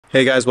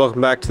Hey guys,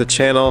 welcome back to the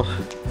channel.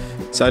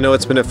 So I know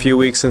it's been a few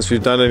weeks since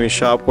we've done any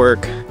shop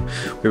work.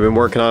 We've been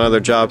working on other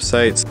job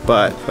sites,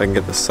 but if I can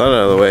get the sun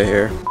out of the way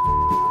here.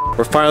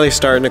 We're finally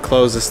starting to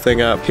close this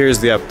thing up. Here's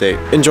the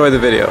update. Enjoy the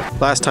video.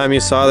 Last time you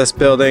saw this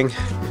building,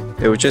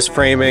 it was just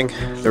framing.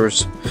 There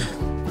was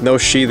no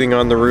sheathing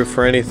on the roof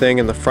or anything,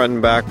 and the front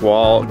and back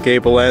wall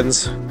gable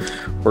ends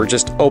were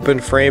just open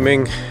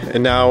framing,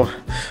 and now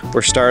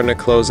we're starting to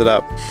close it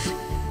up.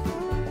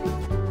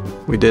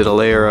 We did a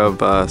layer of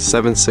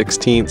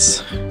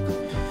 7/16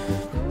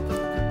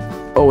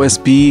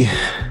 OSB,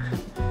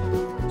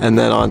 and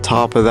then on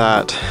top of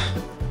that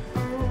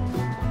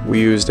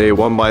we used a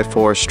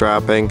 1x4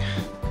 strapping.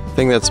 The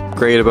thing that's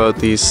great about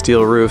these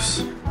steel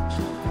roofs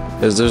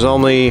is there's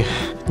only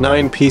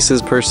 9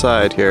 pieces per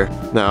side here.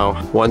 Now,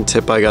 one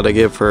tip I gotta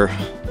give for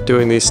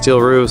doing these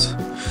steel roofs,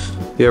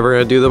 if you're ever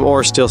gonna do them,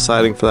 or steel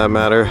siding for that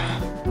matter,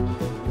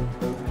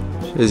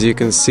 is you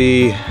can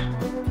see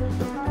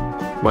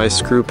my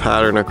screw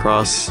pattern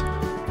across.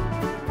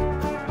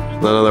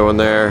 Another one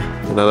there,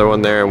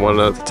 and one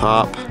at the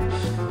top,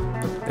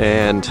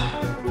 and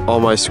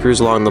all my screws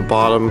along the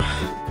bottom,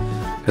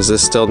 because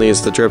this still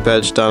needs the drip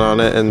edge done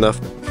on it, and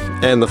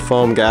the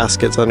foam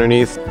gaskets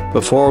underneath.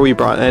 Before we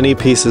brought any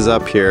pieces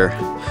up here,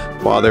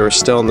 while they were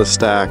still in the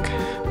stack,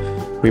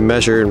 we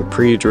measured and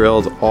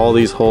pre-drilled all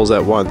these holes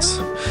at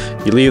once.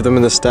 You leave them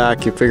in the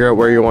stack, you figure out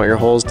where you want your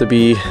holes to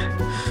be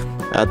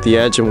at the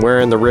edge and where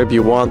in the rib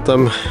you want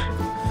them,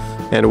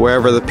 and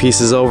wherever the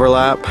pieces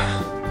overlap,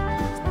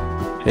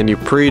 and you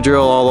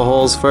pre-drill all the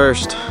holes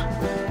first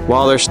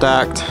while they're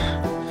stacked.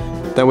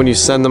 Then when you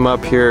send them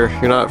up here,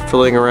 you're not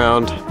fiddling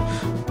around.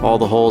 All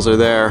the holes are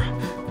there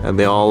and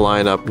they all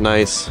line up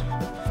nice.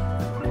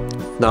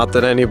 Not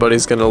that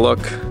anybody's gonna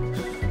look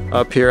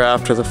up here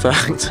after the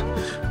fact,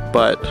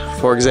 but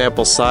for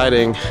example,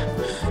 siding,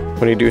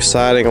 when you do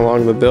siding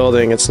along the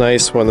building, it's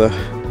nice when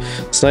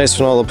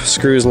all the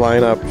screws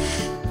line up.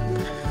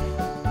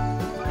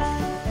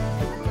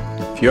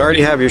 If you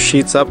already have your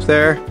sheets up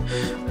there,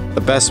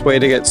 the best way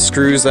to get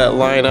screws that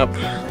line up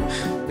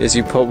is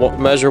you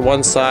measure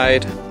one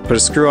side, put a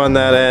screw on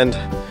that end,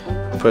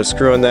 put a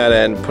screw on that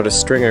end, put a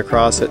string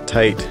across it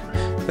tight,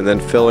 and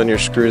then fill in your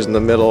screws in the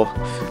middle,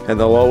 and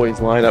they'll always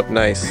line up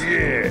nice.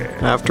 Yeah.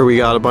 After we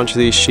got a bunch of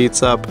these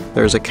sheets up,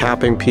 there's a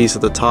capping piece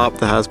at the top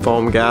that has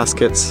foam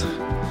gaskets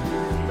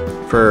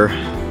for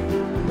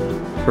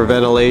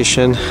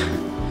ventilation,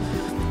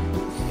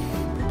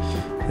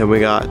 and we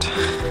got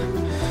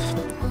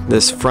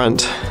this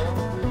front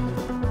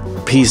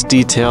piece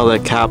detail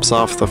that caps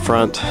off the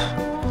front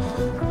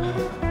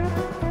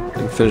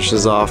and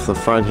finishes off the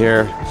front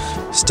here.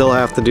 Still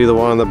have to do the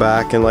one on the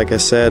back, and like I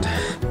said,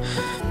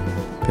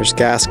 there's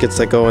gaskets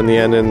that go in the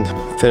end and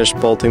finish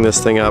bolting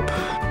this thing up.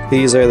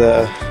 These are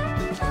the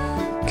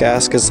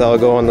gaskets that'll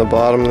go on the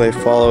bottom. They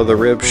follow the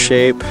rib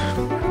shape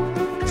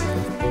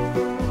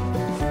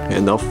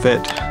and they'll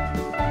fit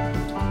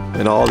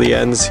in all the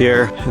ends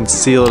here and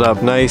seal it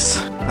up nice.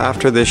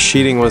 After this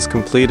sheeting was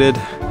completed,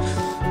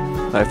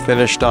 I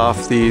finished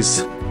off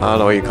these, I don't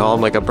know what you call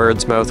them, like a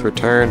bird's mouth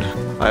return.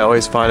 I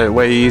always find it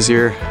way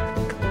easier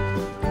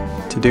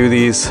to do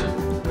these,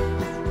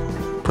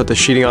 put the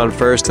sheeting on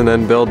first and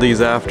then build these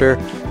after.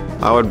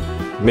 I would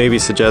maybe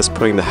suggest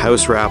putting the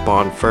house wrap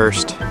on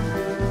first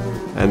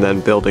and then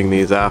building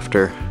these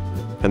after.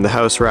 And the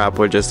house wrap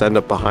would just end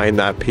up behind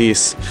that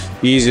piece.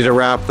 Easy to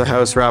wrap the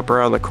house wrap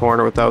around the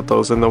corner without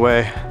those in the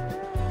way,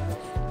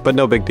 but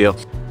no big deal.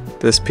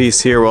 This piece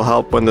here will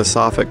help when the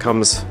soffit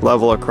comes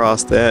level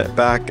across the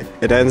back.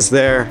 It ends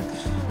there,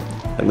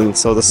 and then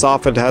so the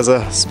soffit has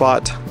a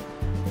spot,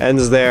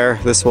 ends there.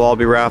 This will all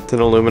be wrapped in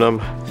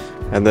aluminum,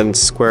 and then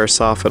square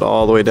soffit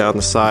all the way down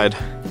the side.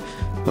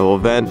 It will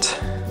vent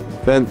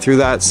through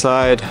that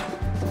side,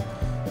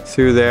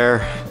 through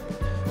there,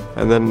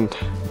 and then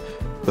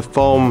the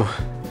foam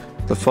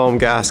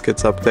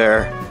gaskets up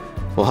there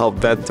will help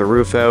vent the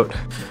roof out.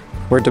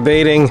 We're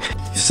debating,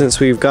 since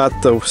we've got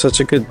such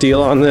a good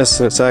deal on this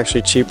and it's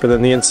actually cheaper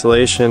than the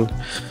insulation,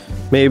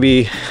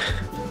 maybe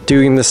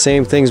doing the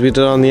same things we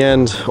did on the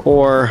end,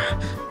 or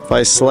if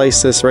I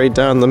slice this right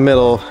down the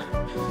middle,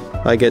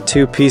 I get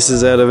 2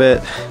 pieces out of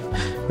it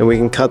and we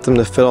can cut them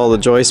to fit all the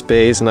joist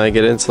bays, and I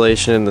get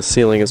insulation in the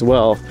ceiling as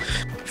well.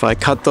 If I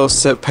cut those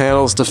SIP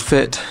panels to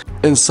fit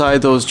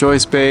inside those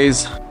joist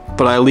bays,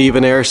 but I leave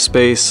an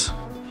airspace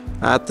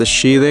at the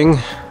sheathing,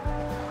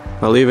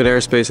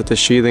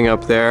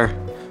 up there,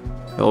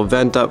 it'll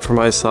vent up from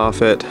my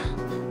soffit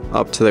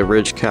up to the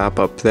ridge cap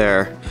up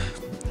there.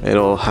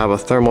 It'll have a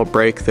thermal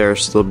break there,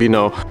 so there'll be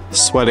no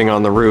sweating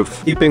on the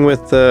roof. Keeping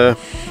with the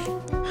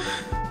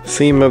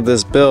theme of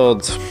this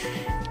build,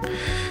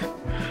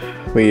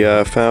 we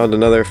found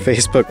another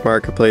Facebook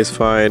Marketplace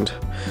find.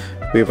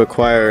 We've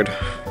acquired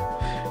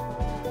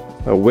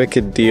a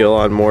wicked deal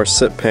on more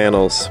SIP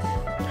panels.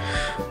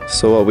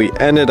 So what we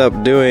ended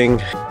up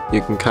doing,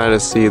 you can kind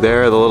of see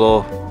there,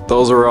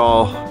 those are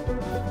all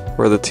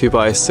where the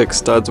 2x6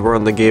 studs were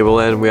on the gable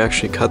end. We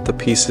actually cut the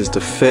pieces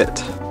to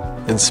fit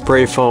and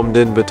spray foamed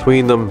in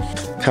between them.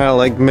 Kind of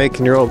like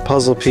making your own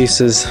puzzle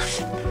pieces.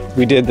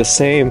 we did the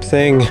same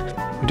thing.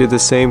 We did the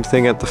same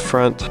thing at the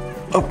front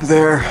up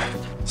there.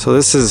 So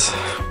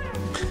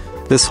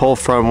this whole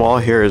front wall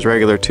here is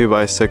regular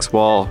 2x6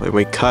 wall, and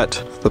we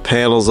cut the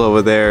panels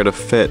over there to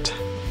fit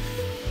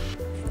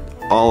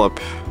all up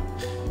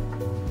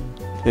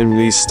in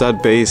these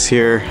stud bays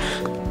here.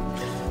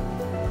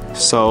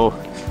 So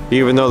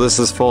even though this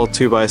is full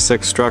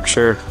 2x6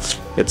 structure,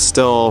 it's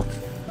still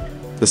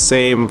the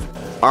same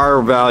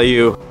R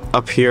value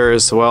up here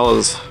as well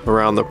as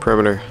around the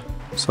perimeter.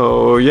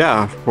 So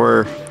yeah,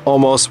 we're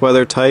almost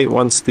weather tight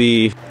once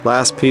the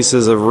last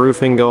pieces of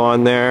roofing go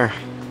on there,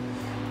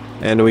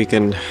 and we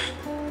can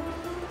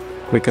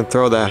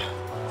throw the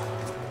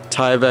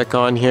Tyvek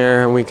on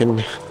here and we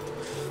can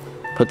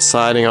put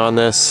siding on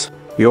this.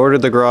 We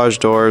ordered the garage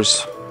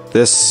doors.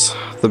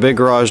 The big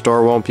garage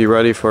door won't be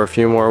ready for a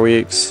few more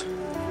weeks,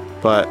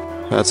 but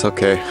that's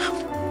okay.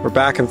 We're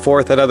back and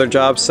forth at other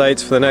job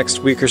sites for the next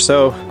week or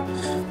so,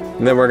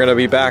 and then we're gonna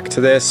be back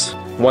to this.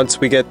 Once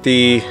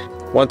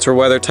we're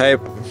weather tight,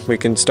 we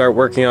can start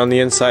working on the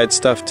inside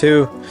stuff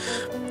too.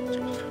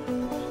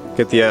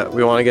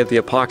 We want to get the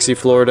epoxy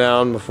floor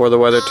down before the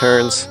weather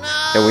turns,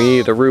 and we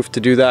need a roof to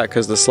do that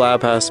because the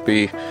slab has to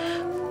be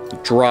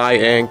dry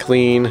and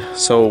clean.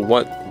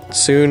 So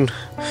soon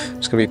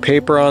there's gonna be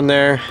paper on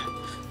there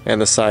and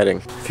the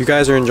siding. If you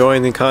guys are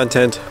enjoying the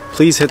content,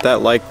 please hit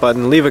that like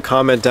button, leave a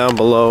comment down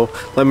below,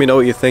 let me know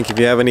what you think. If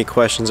you have any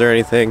questions or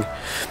anything,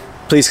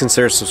 please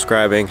consider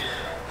subscribing.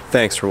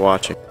 Thanks for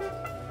watching.